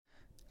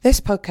This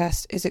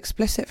podcast is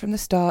explicit from the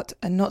start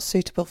and not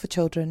suitable for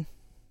children.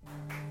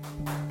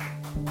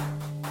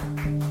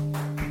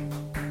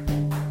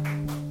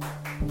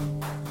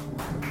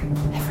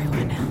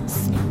 Everyone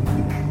else.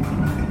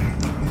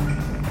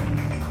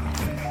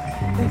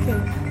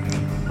 Okay.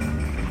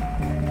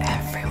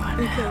 Everyone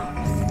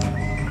else.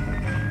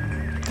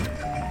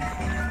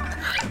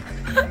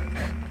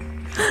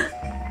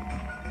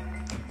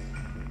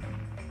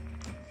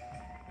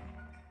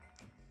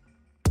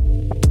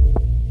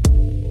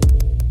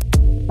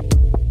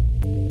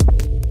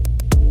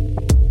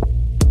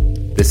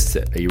 This is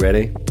it. Are you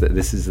ready?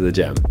 This is the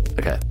gem.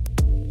 Okay.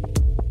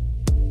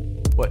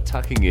 What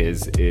tucking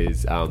is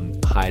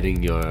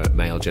hiding your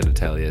male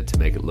genitalia to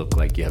make it look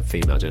like you have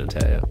female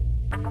genitalia.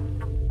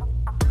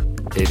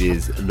 It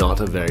is not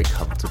a very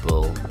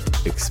comfortable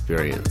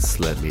experience,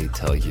 let me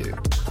tell you.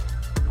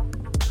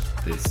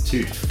 There's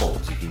two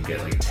folds. You can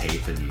get like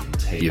tape and you can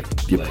tape.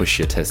 You push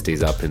your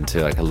testes up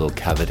into like a little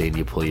cavity and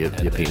you pull your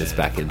penis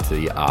back into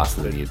your ass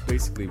and then you...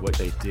 Basically what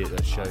they did,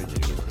 I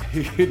showed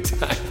you. You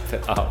type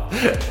it up.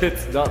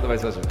 It's not the most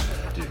special.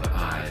 I do my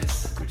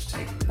eyes, which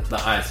take... The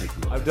eyes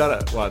take... I've done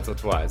it once or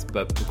twice,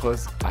 but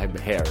because I'm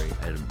hairy,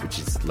 and which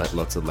is like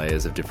lots of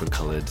layers of different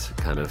coloured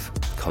kind of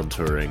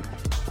contouring...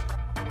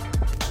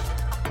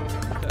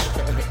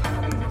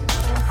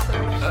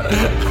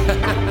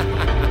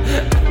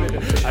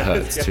 It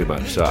hurts too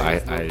much, so I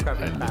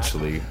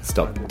literally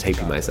stopped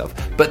taping myself.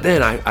 But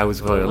then I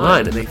was going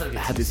online and they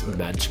had this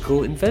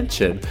magical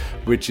invention,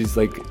 which is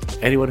like,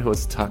 anyone who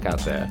wants to tuck out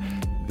there,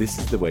 this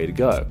is the way to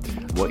go.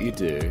 What you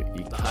do,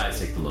 the eyes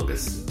take the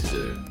longest to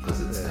do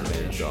because it's kind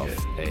of edged off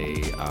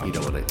you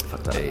don't want to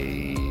fuck up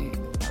a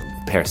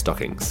pair of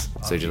stockings.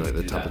 So you like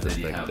the top of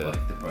the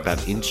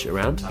about an inch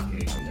around.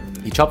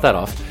 You chop that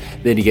off,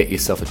 then you get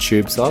yourself a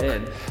tube sock,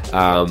 and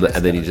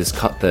then you just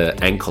cut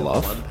the ankle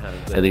off,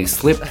 and then you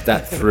slip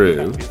that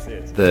through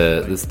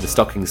the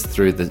stockings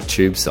through the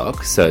tube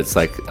sock, so it's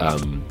like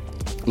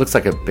looks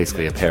like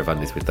basically a pair of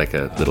undies with like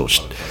a little.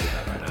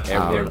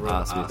 Everyone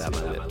asks me about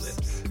my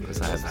lips because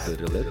I have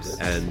glitter lips,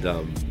 and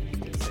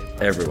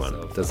everyone,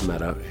 doesn't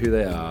matter who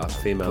they are,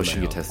 female,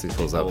 pushing your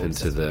testicles up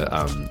into the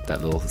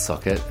that little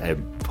socket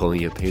and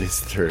pulling your penis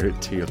through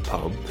to your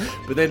palm,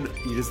 but then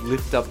you just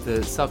lift up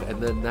the sock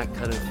and then that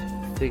kind of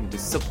thing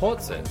just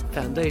supports it.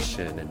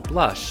 Foundation and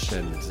blush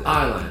and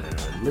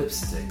eyeliner and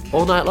lipstick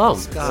all night long.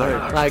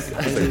 Like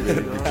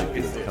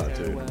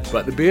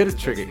but the beard is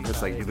tricky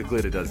because like the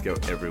glitter does go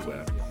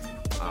everywhere.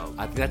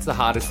 I think that's the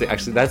hardest thing.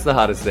 Actually, that's the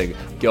hardest thing.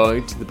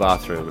 Going to the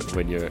bathroom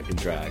when you're in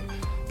drag,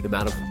 the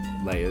amount of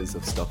layers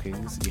of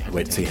stockings you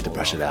had to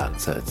brush it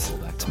out, so it's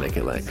to make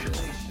it like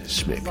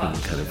schmick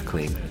and kind of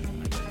clean.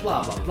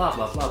 Blah blah blah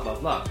blah blah blah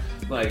blah.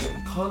 Like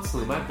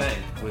constantly, my bank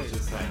was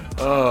just like,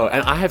 oh,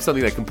 and I have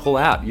something that can pull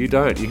out. You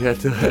don't. You have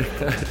to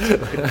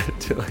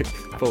like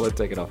pull and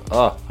take it off.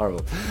 Oh,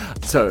 horrible.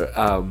 So,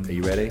 are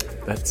you ready?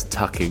 That's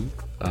tucking.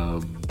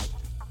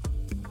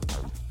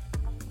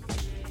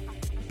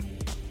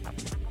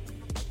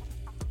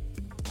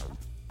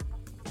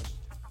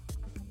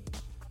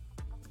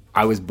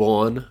 I was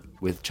born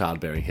with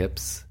childbearing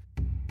hips.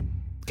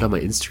 On my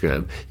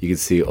Instagram, you can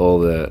see all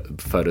the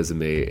photos of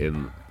me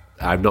in...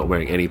 I'm not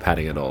wearing any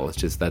padding at all. It's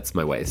just, that's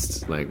my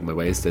waist. Like, my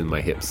waist and my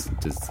hips.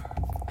 Just...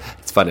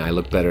 It's funny, I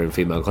look better in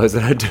female clothes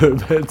than I do in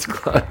men's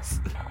clothes.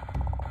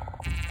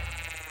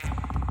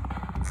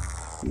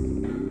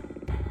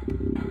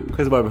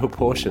 Because my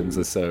proportions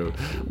are so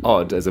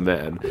odd as a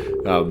man.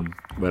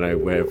 When I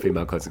wear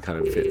female clothes, it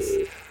kind of fits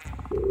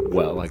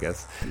well, I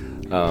guess.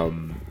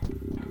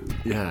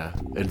 Yeah,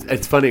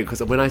 it's funny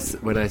because when I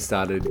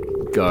started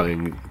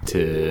going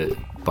to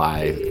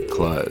buy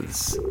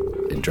clothes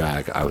in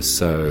drag, I was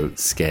so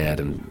scared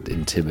and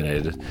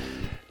intimidated.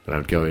 And I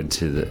would go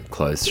into the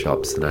clothes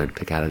shops and I'd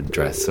pick out a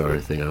dress or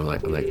anything. And I'm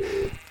like,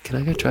 can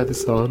I go try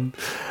this on?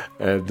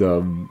 And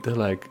they're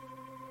like,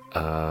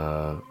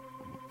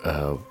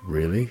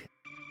 really?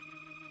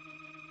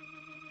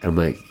 I'm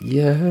like,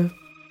 yeah.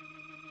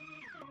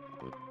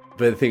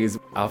 But the thing is,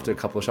 after a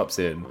couple of shops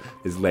in,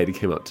 this lady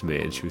came up to me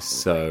and she was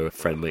so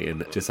friendly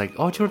and just like,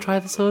 oh, do you want to try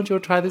this on? Do you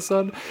want to try this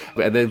on?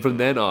 And then from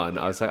then on,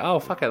 I was like, oh,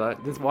 fuck it. Like,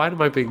 why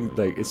am I being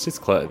like, it's just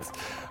clothes.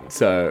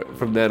 So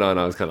from then on,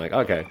 I was kind of like,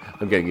 okay,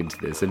 I'm getting into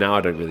this. And now I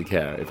don't really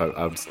care if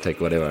I'll just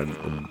take whatever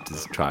and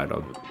just try it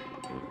on.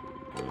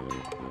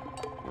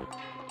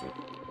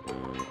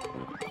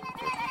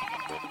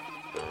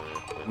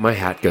 My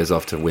hat goes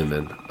off to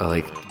women.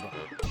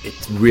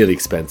 It's really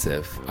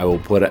expensive. I will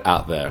put it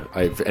out there.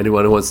 For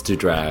anyone who wants to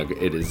drag,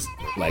 it is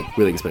like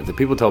really expensive.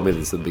 People told me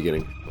this at the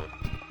beginning.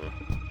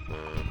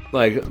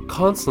 Like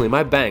constantly,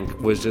 my bank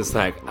was just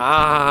like,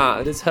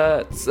 this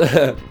hurts.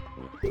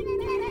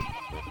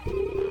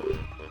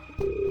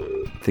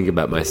 Think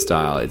about my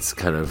style. It's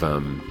kind of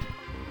I'm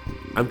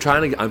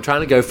trying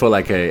to go for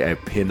like a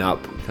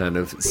pin-up kind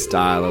of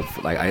style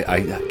of like I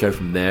go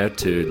from there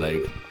to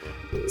like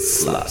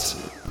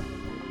slut.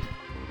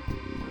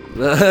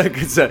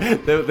 Because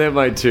they're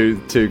my two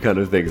kind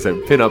of things.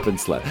 So pin-up and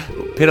slut.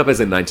 Pin-up is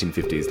in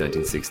 1950s,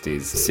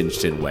 1960s,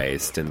 cinched-in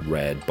waist and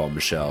red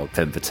bombshell,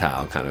 femme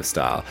fatale kind of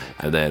style.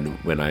 And then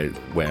when I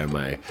wear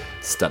my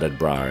studded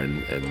bra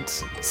and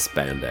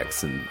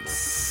spandex and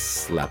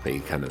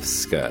slappy kind of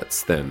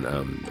skirts, then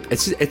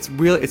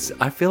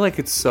I feel like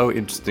it's so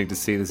interesting to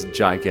see this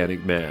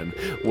gigantic man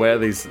wear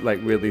these like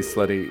really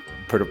slutty,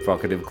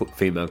 provocative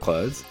female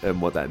clothes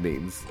and what that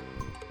means.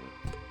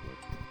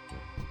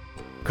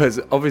 Because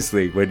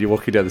obviously when you're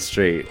walking down the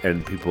street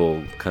and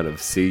people kind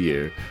of see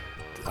you,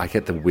 I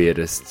get the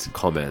weirdest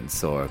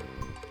comments, or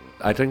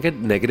I don't get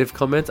negative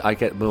comments. I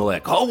get more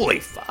like, holy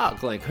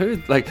fuck, like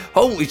who, like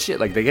holy shit,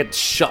 like they get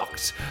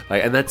shocked.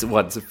 Like, and that's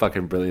what's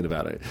fucking brilliant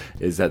about it,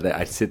 is that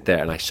I sit there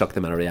and I shock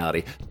them out of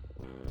reality.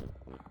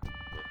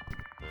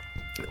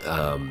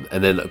 And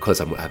then of course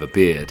I have a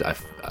beard.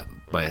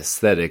 My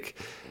aesthetic,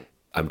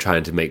 I'm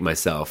trying to make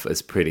myself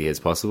as pretty as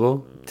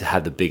possible to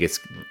have the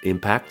biggest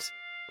impact.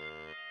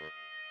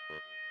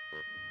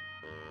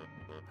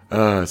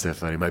 Oh, it's so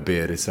funny. My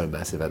beard is so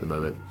massive at the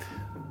moment.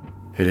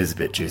 It is a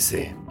bit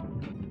juicy.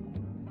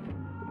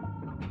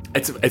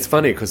 It's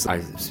funny because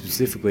I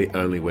specifically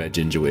only wear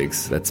ginger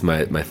wigs. That's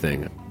my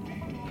thing.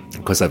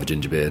 Of course I have a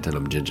ginger beard and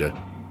I'm ginger.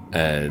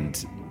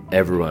 And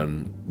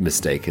everyone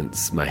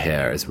mistakes my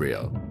hair as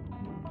real.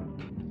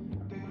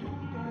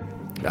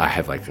 I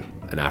have like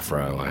an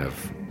afro. I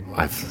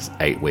have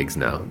 8 wigs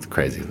now. It's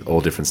crazy. All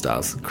different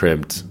styles.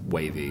 Crimped,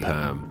 wavy,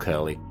 perm,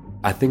 curly.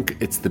 I think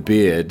it's the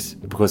beard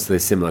because they're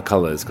similar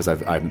colors, because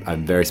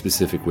I'm very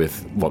specific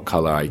with what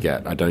color I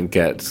get. I don't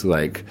get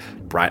like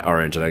bright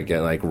orange, I don't get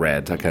like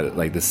red. I get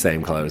like the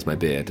same color as my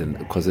beard, and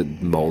because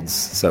it molds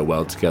so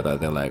well together,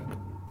 they're like,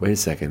 wait a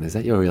second, is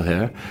that your real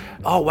hair?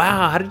 Oh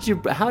wow, how did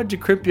you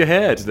crimp your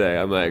hair today?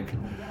 I'm like,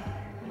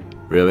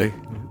 really?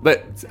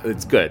 But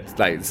it's good,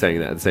 like saying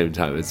that at the same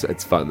time.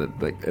 It's fun that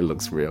like it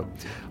looks real.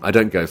 I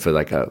don't go for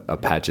like a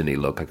pageant-y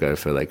look. I go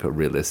for like a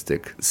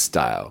realistic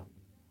style.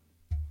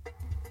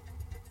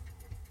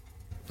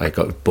 I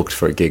got booked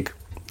for a gig,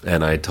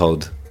 and I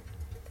told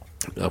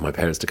my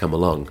parents to come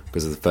along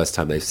because it's the first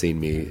time they've seen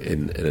me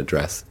in a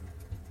dress.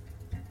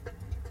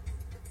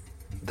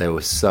 They were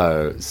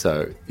so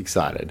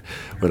excited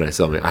when I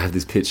saw me. I have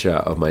this picture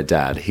of my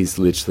dad. He's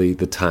literally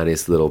the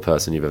tiniest little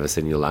person you've ever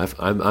seen in your life.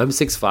 I'm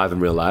 6'5" in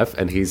real life,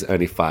 and he's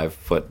only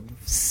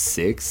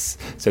 5'6",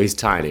 so he's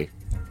tiny.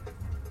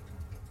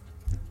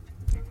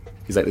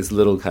 He's like this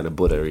little kind of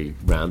Buddha-y,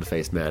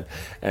 round-faced man.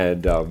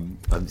 And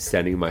I'm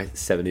standing in my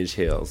 7-inch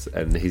heels,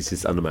 and he's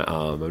just under my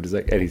arm. I'm just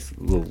like, and his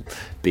little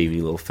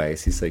beamy little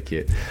face. He's so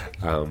cute.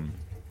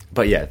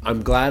 But yeah,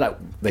 I'm glad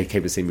they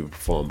came to see me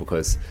perform,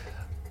 because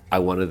I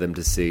wanted them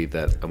to see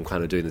that I'm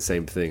kind of doing the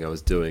same thing I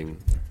was doing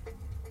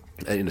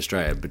in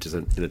Australia, but just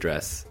in a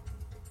dress.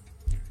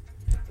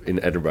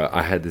 In Edinburgh,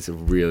 I had this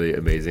really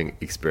amazing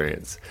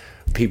experience.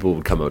 People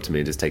would come up to me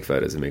and just take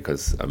photos of me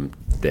because I'm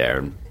there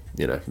and,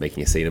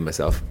 making a scene of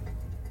myself.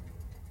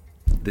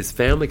 This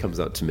family comes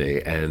up to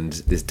me, and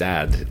this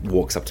dad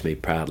walks up to me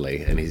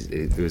proudly, and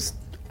it was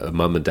a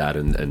mum and dad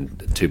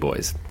and 2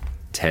 boys,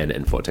 10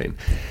 and 14.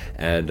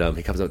 And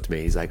he comes up to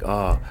me, he's like,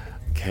 oh,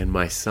 can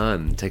my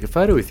son take a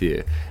photo with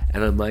you?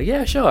 And I'm like,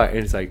 yeah, sure.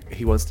 And he's like,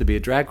 he wants to be a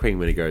drag queen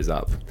when he grows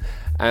up.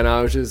 And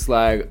I was just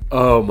like,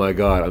 oh my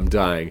God, I'm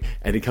dying.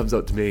 And he comes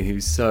up to me and he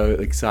was so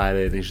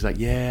excited. And he's just like,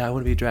 yeah, I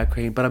want to be a drag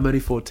queen, but I'm only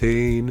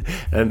 14.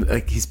 And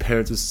like his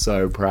parents were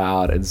so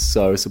proud and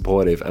so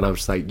supportive. And I was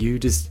just like, you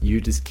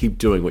just keep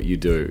doing what you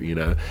do,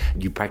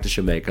 You practice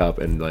your makeup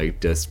and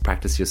like just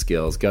practice your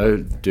skills. Go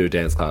do a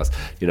dance class,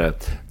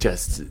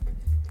 just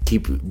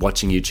keep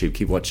watching YouTube,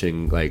 keep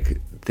watching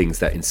like things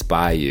that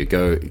inspire you.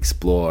 Go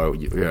explore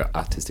your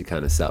artistic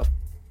kind of self.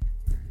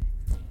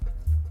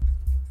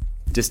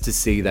 Just to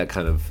see that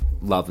kind of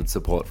love and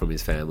support from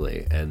his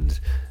family, and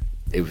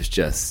it was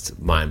just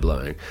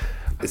mind-blowing.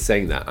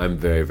 Saying that, I'm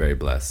very, very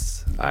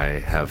blessed. I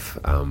have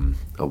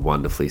a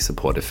wonderfully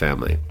supportive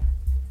family.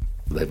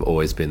 They've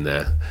always been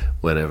there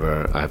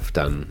whenever I've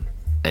done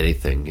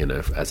anything,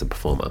 as a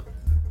performer.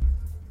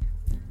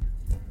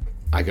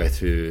 I go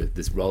through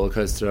this roller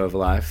coaster of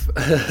life,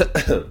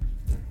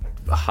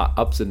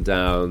 ups and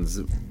downs,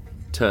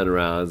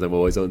 turnarounds. I'm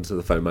always onto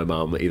the phone with my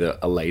mum, either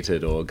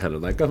elated or kind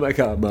of like, oh my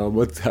God, Mum,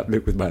 what's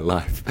happening with my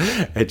life?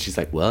 And she's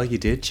like, well, you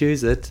did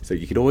choose it, so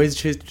you can always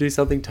choose to do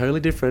something totally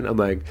different. I'm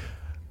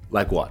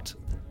like what?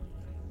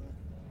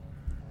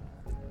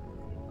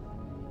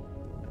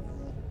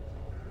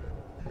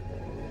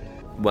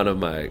 One of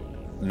my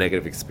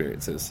negative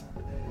experiences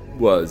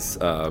was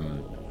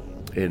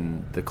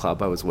in the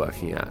club I was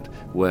working at,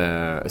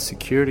 where a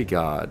security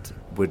guard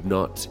would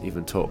not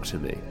even talk to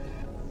me.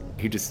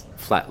 He just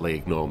flatly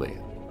ignored me.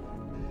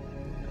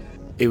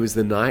 It was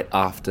the night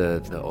after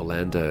the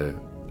Orlando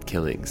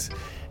killings,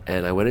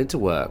 and I went into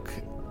work,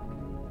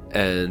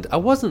 and I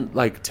wasn't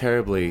like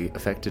terribly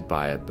affected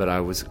by it, but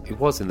it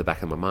was in the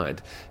back of my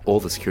mind. All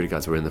the security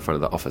guards were in the front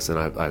of the office, and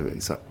I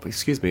was like,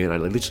 excuse me, and I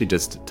literally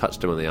just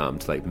touched him on the arm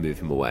to like move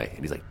him away,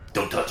 and he's like,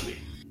 don't touch me.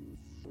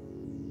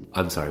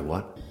 I'm sorry,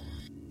 what?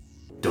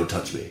 Don't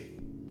touch me.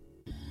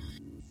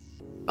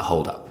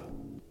 hold up.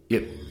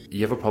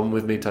 You have a problem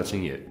with me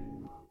touching you?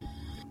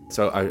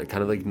 So I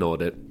kind of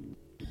ignored it,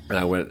 and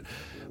I went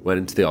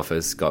into the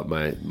office, got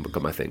my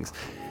things,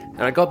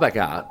 and I got back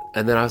out,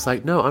 and then I was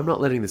like, no, I'm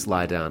not letting this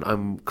lie down.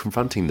 I'm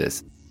confronting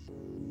this.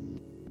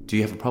 Do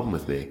you have a problem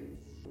with me?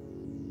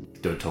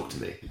 Don't talk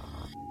to me.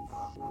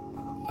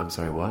 I'm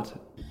sorry, what?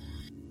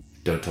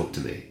 Don't talk to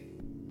me.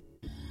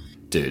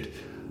 Dude,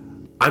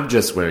 I'm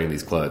just wearing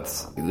these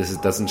clothes. This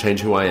doesn't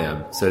change who I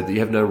am, so you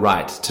have no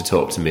right to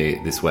talk to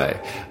me this way.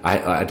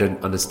 I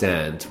don't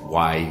understand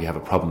why you have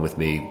a problem with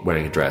me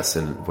wearing a dress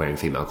and wearing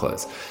female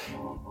clothes.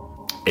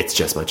 It's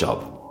just my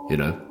job, you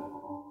know?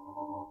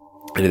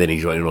 And then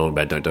he's going on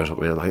about don't talk to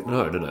me. I'm like,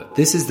 no.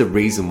 This is the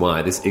reason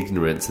why this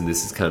ignorance and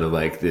this is kind of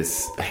like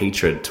this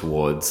hatred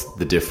towards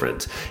the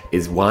different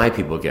is why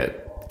people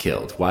get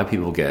killed, why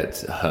people get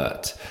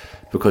hurt.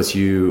 Because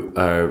you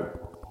are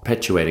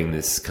perpetuating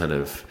this kind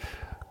of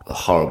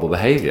horrible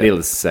behavior.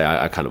 Needless to say,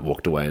 I kind of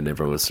walked away and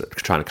everyone was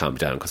trying to calm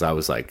down because I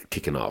was like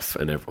kicking off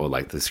and or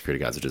like the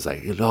security guys are just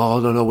like, no,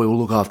 we will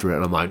look after it.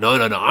 And I'm like, no,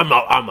 I'm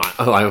not.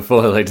 I'm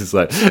fully like just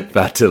like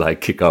about to like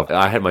kick off.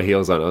 I had my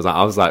heels on.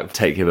 I was like,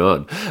 take him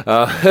on.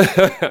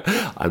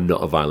 I'm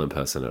not a violent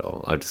person at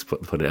all. I just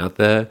put it out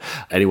there.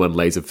 Anyone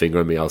lays a finger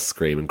on me, I'll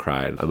scream and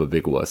cry. I'm a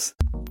big wuss.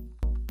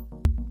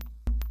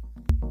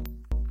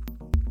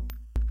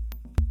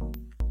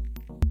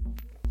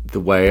 The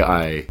way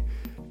I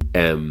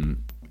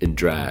am in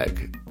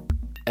drag,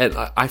 and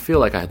I feel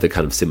like I have the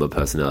kind of similar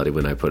personality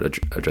when I put a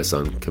dress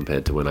on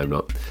compared to when I'm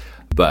not,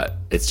 but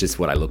it's just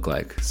what I look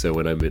like. So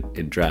when I'm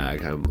in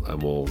drag,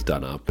 I'm all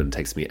done up and it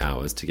takes me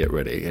hours to get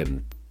ready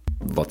and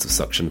lots of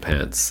suction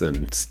pants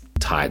and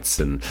tights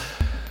and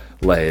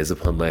layers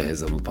upon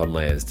layers upon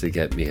layers to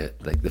get me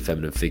like the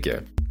feminine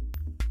figure.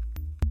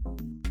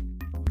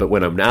 But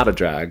when I'm out of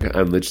drag,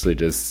 I'm literally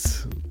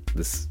just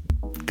this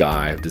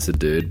guy, just a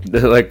dude,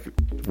 like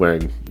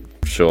wearing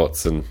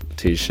shorts and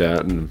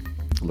t-shirt and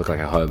look like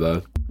a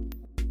hobo.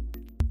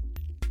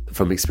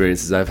 From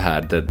experiences I've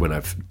had, that when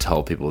I've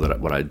told people that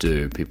what I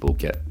do, people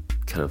get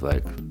kind of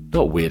like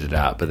not weirded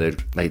out, but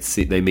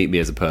they meet me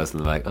as a person.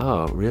 They're like,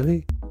 "Oh,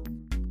 really?"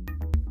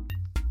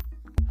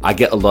 I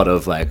get a lot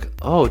of like,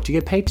 "Oh, do you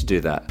get paid to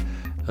do that?"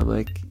 I'm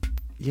like,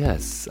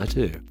 "Yes, I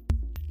do."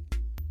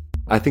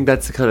 I think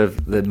that's kind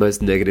of the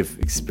most negative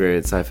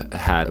experience I've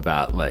had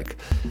about like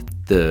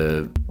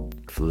the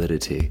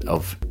validity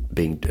of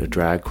being a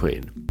drag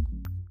queen.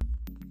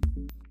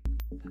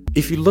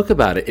 If you look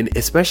about it,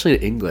 especially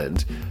in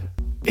England,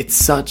 it's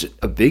such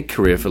a big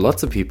career for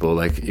lots of people.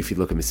 Like if you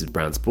look at Mrs.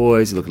 Brown's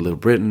Boys, you look at Little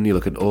Britain, you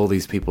look at all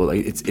these people,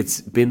 like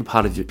it's been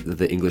part of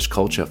the English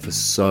culture for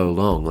so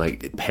long,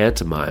 like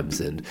pantomimes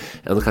and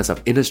all that kind of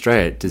stuff. In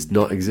Australia, it does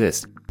not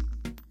exist.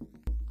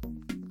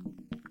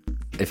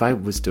 If I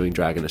was doing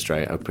drag in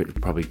Australia,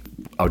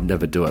 I would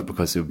never do it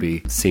because it would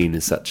be seen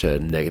in such a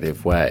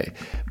negative way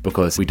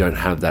because we don't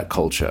have that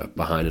culture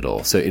behind it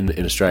all. So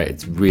in Australia,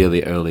 it's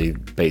really only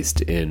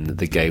based in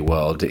the gay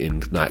world,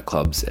 in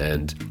nightclubs,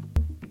 and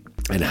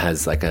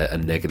has like a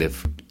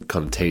negative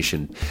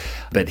connotation.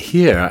 But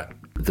here,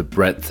 the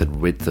breadth and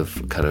width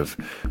of kind of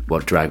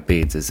what drag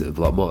means is a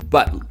lot more.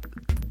 But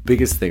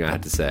biggest thing I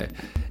had to say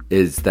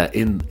is that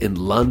in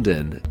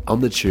London,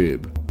 on the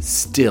tube,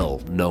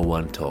 still no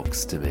one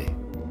talks to me.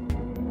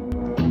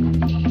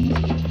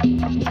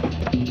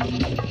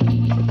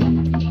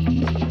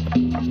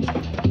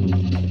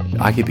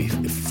 I could be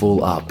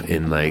full up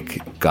in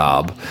like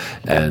garb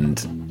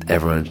and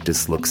everyone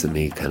just looks at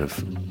me kind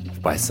of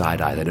by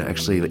side eye. They don't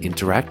actually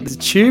interact. The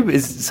tube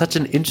is such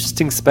an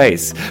interesting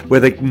space where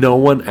like no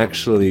one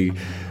actually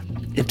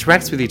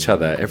interacts with each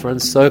other.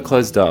 Everyone's so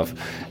closed off,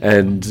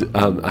 and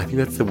I think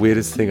that's the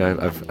weirdest thing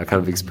I've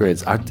kind of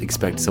experienced. I'd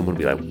expect someone to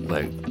be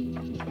like,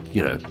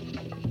 you know,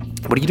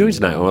 what are you doing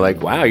tonight? Or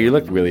like, wow, you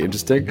look really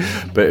interesting.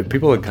 But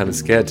people are kind of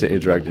scared to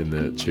interact in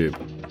the tube.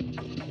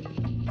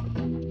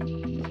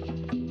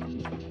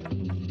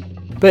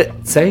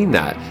 But saying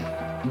that,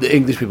 the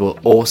English people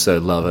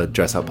also love a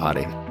dress-up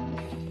party.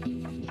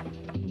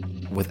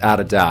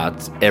 Without a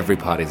doubt, every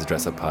party is a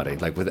dress-up party.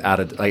 But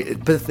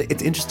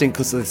it's interesting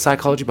because the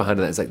psychology behind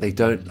it is like they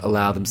don't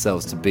allow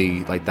themselves to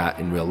be like that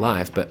in real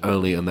life, but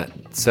only on that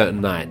certain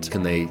night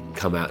can they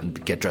come out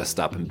and get dressed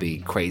up and be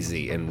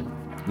crazy and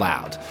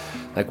loud.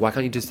 Like, why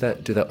can't you just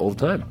do that all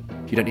the time?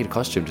 You don't need a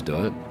costume to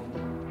do it.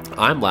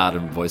 I'm loud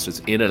and boisterous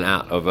in and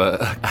out of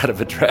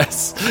a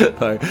dress.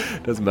 Like,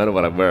 it doesn't matter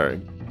what I'm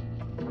wearing.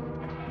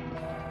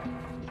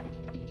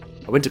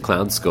 I went to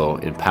clown school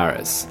in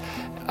Paris.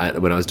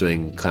 When I was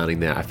doing clowning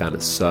there, I found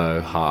it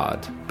so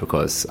hard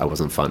because I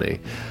wasn't funny.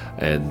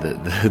 And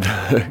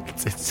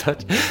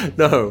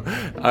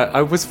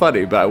I was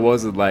funny, but I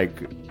wasn't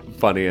like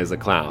funny as a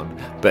clown.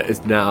 But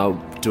it's now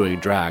doing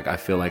drag, I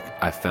feel like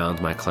I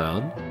found my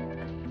clown.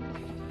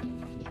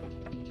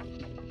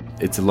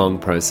 It's a long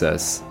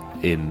process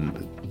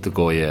in the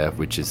Goya,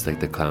 which is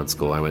like the clown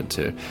school I went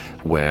to,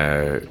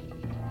 where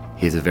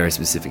he has a very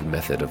specific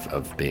method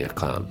of being a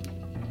clown.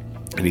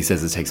 And he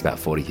says it takes about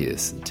 40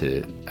 years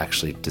to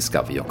actually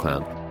discover your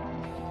clown.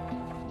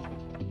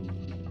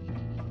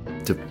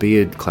 To be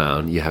a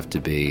clown, you have to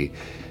be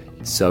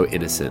so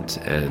innocent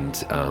and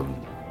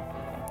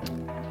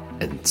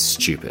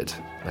stupid,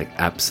 like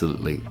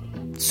absolutely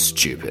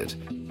stupid.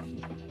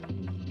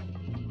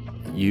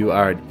 You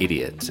are an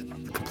idiot,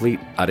 complete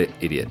utter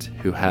idiot,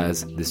 who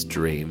has this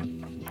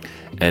dream,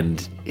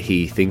 and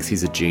he thinks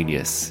he's a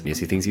genius. Yes,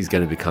 he thinks he's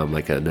going to become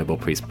like a Nobel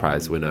Peace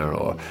Prize winner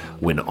or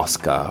win an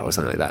Oscar or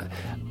something like that.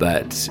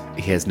 But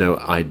he has no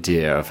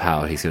idea of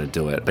how he's going to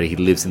do it. But he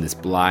lives in this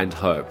blind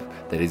hope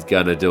that he's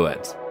going to do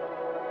it.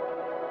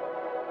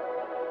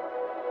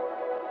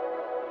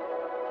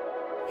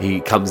 He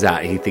comes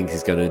out, he thinks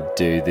he's going to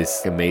do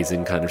this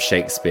amazing kind of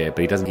Shakespeare, but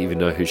he doesn't even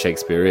know who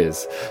Shakespeare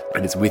is.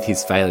 And it's with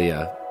his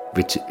failure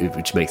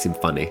which makes him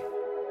funny.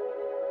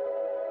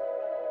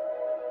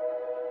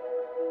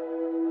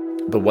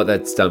 But what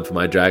that's done for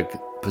my drag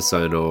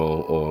persona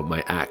or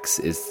my acts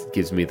is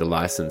gives me the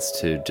license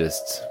to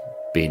just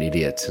be an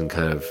idiot and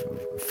kind of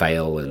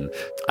fail. And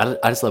I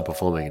just love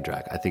performing in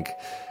drag. I think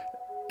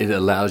it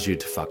allows you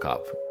to fuck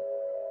up.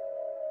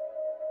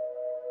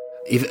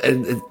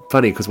 And it's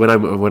funny because when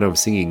I'm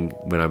singing,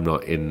 when I'm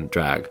not in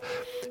drag,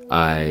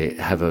 I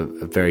have a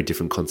very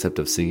different concept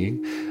of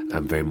singing.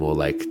 I'm very more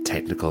like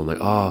technical. I'm like,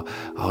 oh,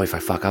 if I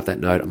fuck up that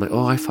note, I'm like,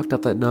 oh, I fucked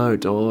up that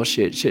note. Oh,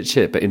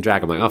 shit. But in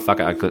drag, I'm like, oh, fuck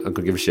it. I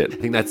could give a shit. I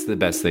think that's the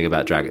best thing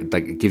about drag.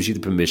 Like, it gives you the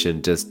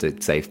permission just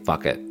to say,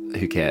 fuck it.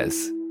 Who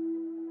cares?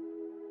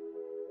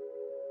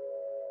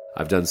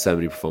 I've done so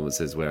many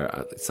performances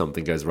where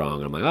something goes wrong.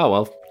 And I'm like, oh,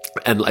 well.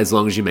 And as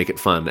long as you make it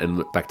fun,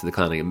 and back to the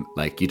clowning,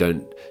 like, you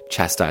don't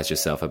chastise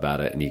yourself about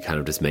it, and you kind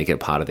of just make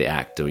it part of the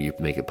act, or you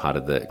make it part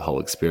of the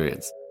whole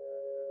experience.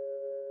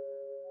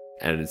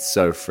 And it's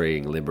so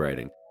freeing,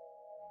 liberating.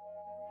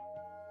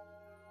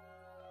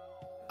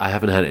 I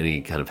haven't had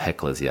any kind of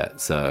hecklers yet,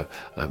 so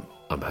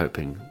I'm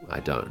hoping I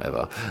don't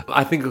ever.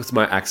 I think because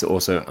my acts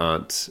also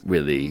aren't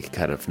really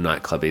kind of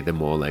nightclubby, they're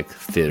more like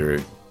theatre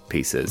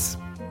pieces.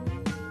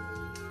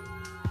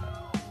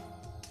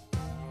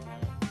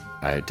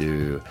 I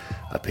do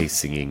a piece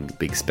singing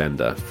Big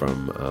Spender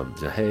from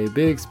Hey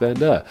Big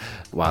Spender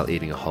while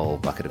eating a whole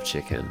bucket of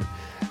chicken.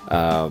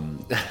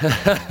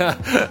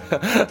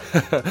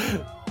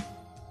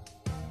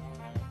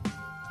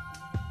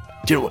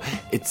 Do you know what?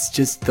 It's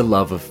just the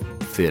love of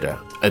theatre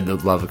and the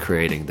love of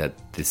creating that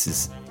this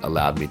has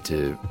allowed me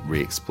to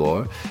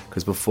re-explore.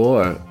 Because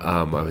before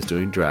I was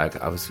doing drag,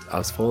 I was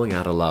falling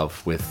out of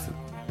love with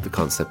the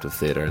concept of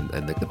theatre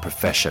and the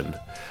profession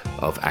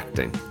of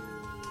acting,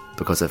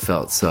 because I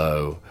felt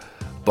so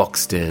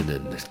boxed in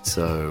and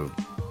so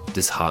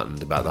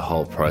disheartened about the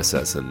whole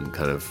process and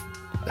kind of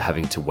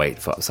having to wait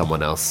for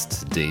someone else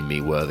to deem me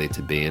worthy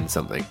to be in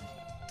something.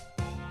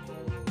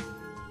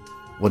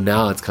 Well,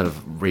 now it's kind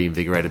of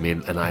reinvigorated me,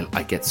 and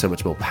I get so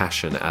much more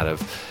passion out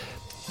of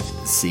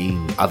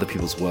seeing other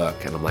people's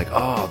work, and I'm like,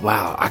 oh,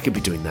 wow, I could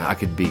be doing that. I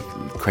could be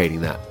creating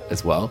that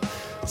as well.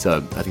 So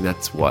I think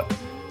that's what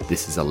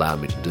this has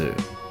allowed me to do.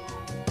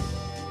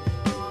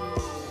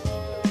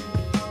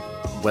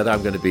 Whether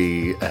I'm going to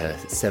be a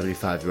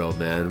 75-year-old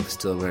man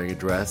still wearing a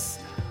dress,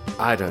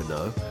 I don't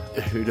know.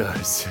 Who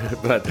knows?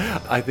 But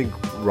I think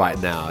right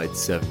now it's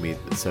serving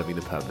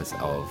the purpose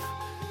of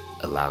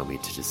allowing me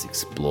to just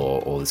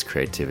explore all this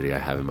creativity I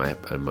have in my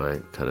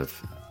kind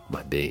of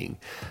my being.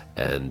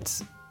 And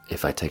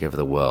if I take over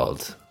the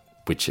world,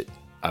 which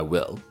I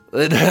will,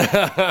 you've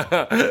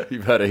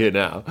heard it here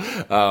now,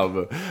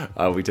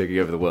 I'll be taking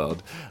over the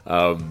world.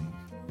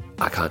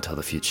 I can't tell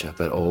the future,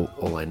 but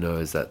all I know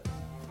is that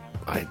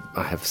I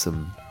have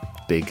some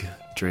big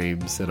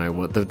dreams and I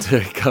want them to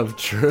come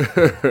true.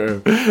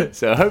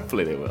 So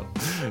hopefully they will.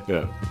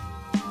 Yeah.